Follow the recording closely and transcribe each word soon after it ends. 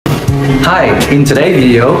Hi, in today's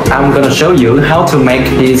video, I'm gonna show you how to make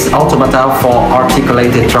this automata for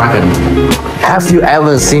Articulated Dragon. Have you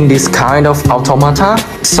ever seen this kind of automata?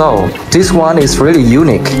 So, this one is really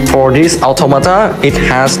unique. For this automata, it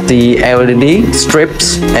has the LED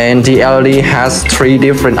strips, and the LED has 3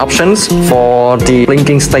 different options for the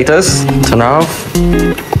blinking status. Turn off,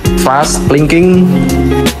 fast blinking,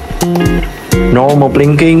 normal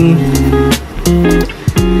blinking,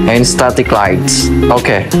 and static lights.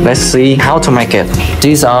 Okay, let's see how to make it.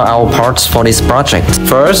 These are our parts for this project.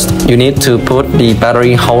 First, you need to put the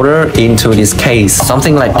battery holder into this case,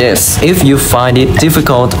 something like this. If you find it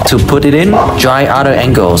difficult to put it in, try other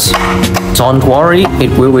angles. Don't worry,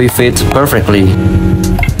 it will fit perfectly.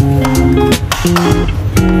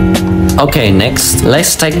 Okay, next,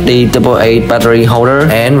 let's take the AA battery holder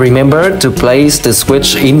and remember to place the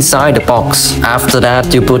switch inside the box. After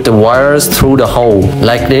that, you put the wires through the hole,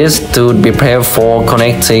 like this, to prepare for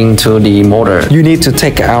connecting to the motor. You need to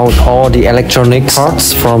take out all the electronic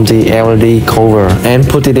parts from the LED cover and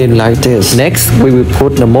put it in like this. Next, we will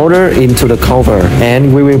put the motor into the cover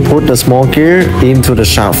and we will put the small gear into the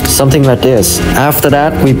shaft, something like this. After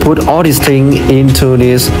that, we put all these things into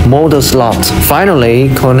this motor slot. Finally,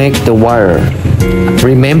 connect the wire.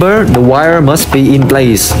 Remember, the wire must be in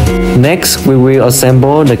place. Next, we will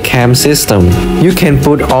assemble the cam system. You can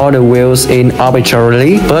put all the wheels in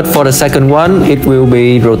arbitrarily, but for the second one, it will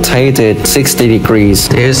be rotated 60 degrees.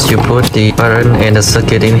 This, you put the button and the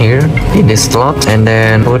circuit in here, in this slot, and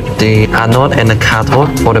then put the anode and the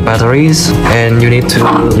cathode for the batteries. And you need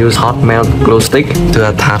to use hot melt glue stick to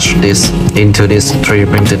attach this into these 3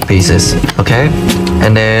 printed pieces. Okay?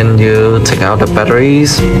 And then you take out the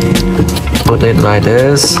batteries, put it like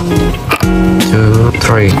this, 2,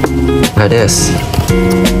 3, like this.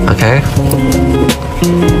 Okay,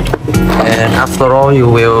 and after all, you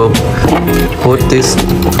will put this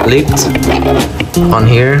lid on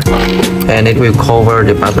here and it will cover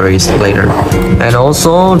the batteries later. And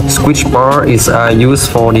also, switch bar is used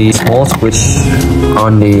for the small switch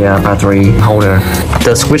on the battery holder.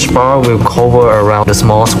 The switch bar will cover around the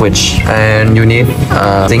small switch, and you need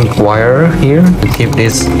a zinc wire here to keep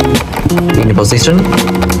this in the position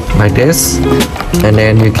like this. And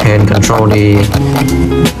then you can control the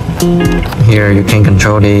here, you can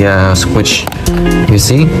control the switch. You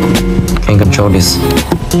see, you can control this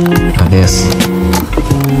like this.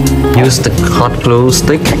 Use the hot glue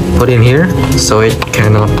stick put in here so it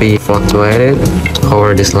cannot be fluctuated.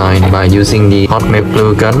 Cover this line by using the hot melt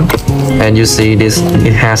glue gun. And you see this,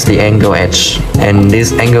 it has the angle edge, and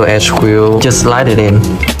this angle edge will just slide it in.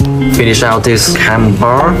 Finish out this cam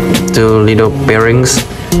bar, 2 little bearings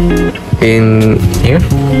in here.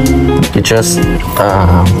 You just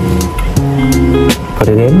put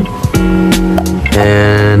it in,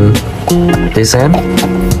 and this end,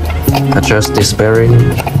 adjust this bearing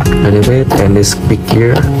a little bit, and this big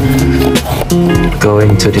gear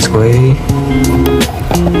going to this way,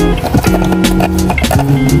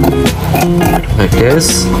 like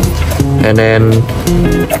this, and then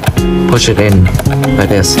push it in like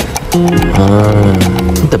this.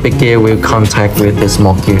 The big gear will contact with the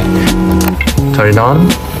small gear. Turn it on.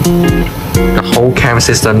 The whole cam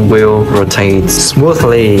system will rotate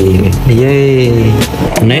smoothly. Yay!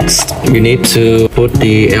 Next, you need to put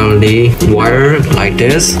the LED wire like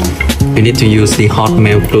this. You need to use the hot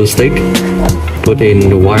melt glue stick. Put in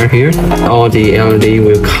the wire here. All the LED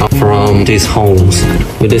will come from these holes.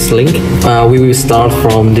 With this link, we will start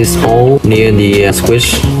from this hole near the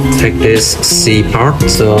switch. Take this C part,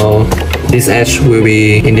 so this edge will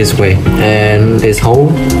be in this way, and this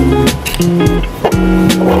hole.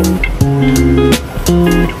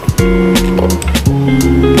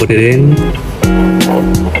 Put it in.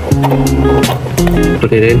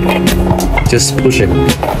 Put it in. Just push it.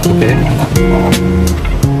 Okay.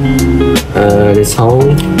 This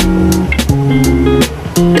hole.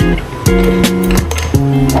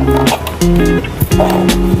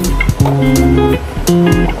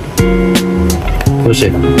 Push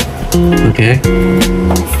it. Okay.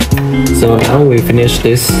 So now we finish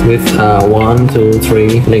this with 1, 2,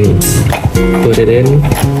 3 links. Put it in.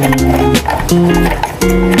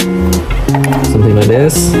 Something like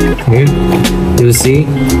this. Here. You see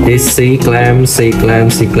this C clamp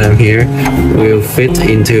here will fit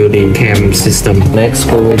into the cam system. Next,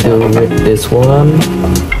 we will do with this one.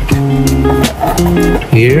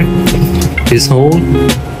 Here, this hole.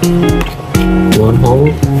 One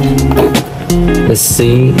hole. The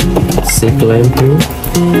C clamp here.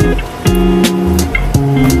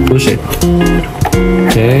 Push it.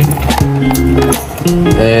 Okay.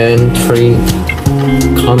 And 3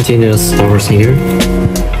 continuous doors here.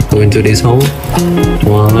 go into this hole.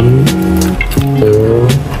 1, 2,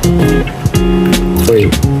 3.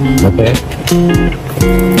 Okay.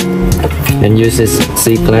 And use this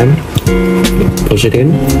C clamp. Push it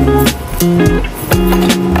in.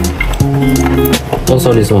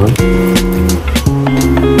 Also this one.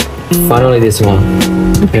 Finally this one.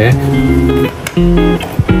 Okay.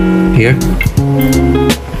 Here.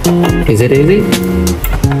 Is it easy?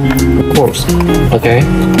 Of course. Okay.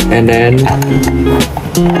 And then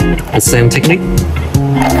the same technique.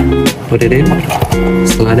 Put it in.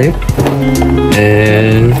 Slide it.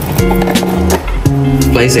 And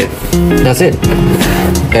place it. That's it.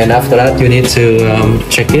 And after that you need to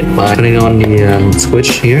check it by turning on the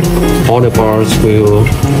switch here. All the bars will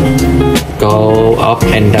go up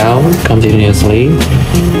and down continuously.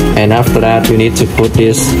 And after that you need to put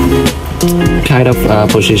this kind of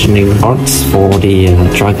positioning parts for the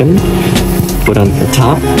dragon. Put on the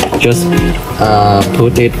top. Just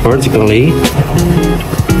put it vertically.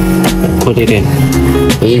 Put it in.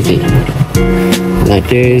 Easy. Like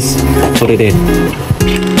this. Put it in.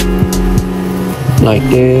 Like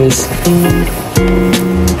this.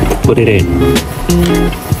 Put it in.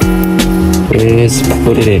 This.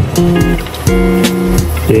 Put it in.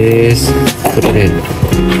 This. Put it in.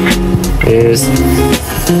 This.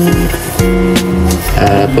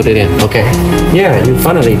 Put it in. Okay. Yeah, you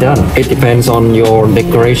finally done. It depends on your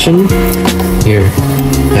decoration. Here,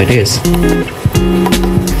 like this.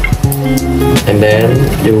 And then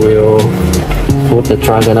you will put the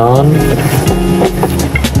dragon on.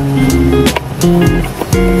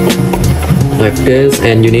 Like this,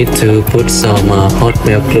 and you need to put some hot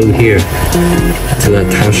melt glue here to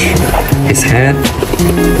attach his head.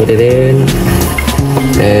 Put it in.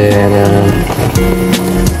 And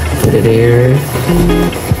put it here.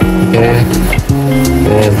 Okay.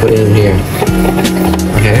 And put it in here.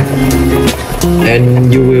 Okay.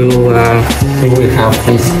 And you will have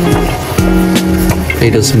this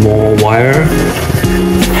little small wire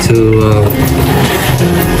to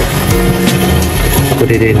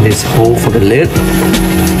put it in this hole for the lid.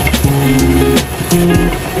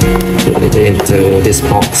 Put it into this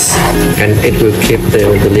box, and it will keep the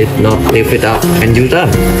lid not lift it up. And you're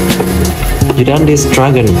done. You done this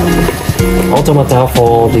dragon automata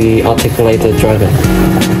for the articulated dragon.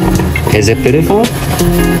 Is it beautiful?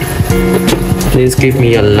 Please give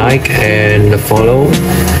me a like and a follow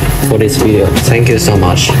for this video. Thank you so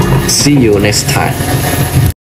much. See you next time.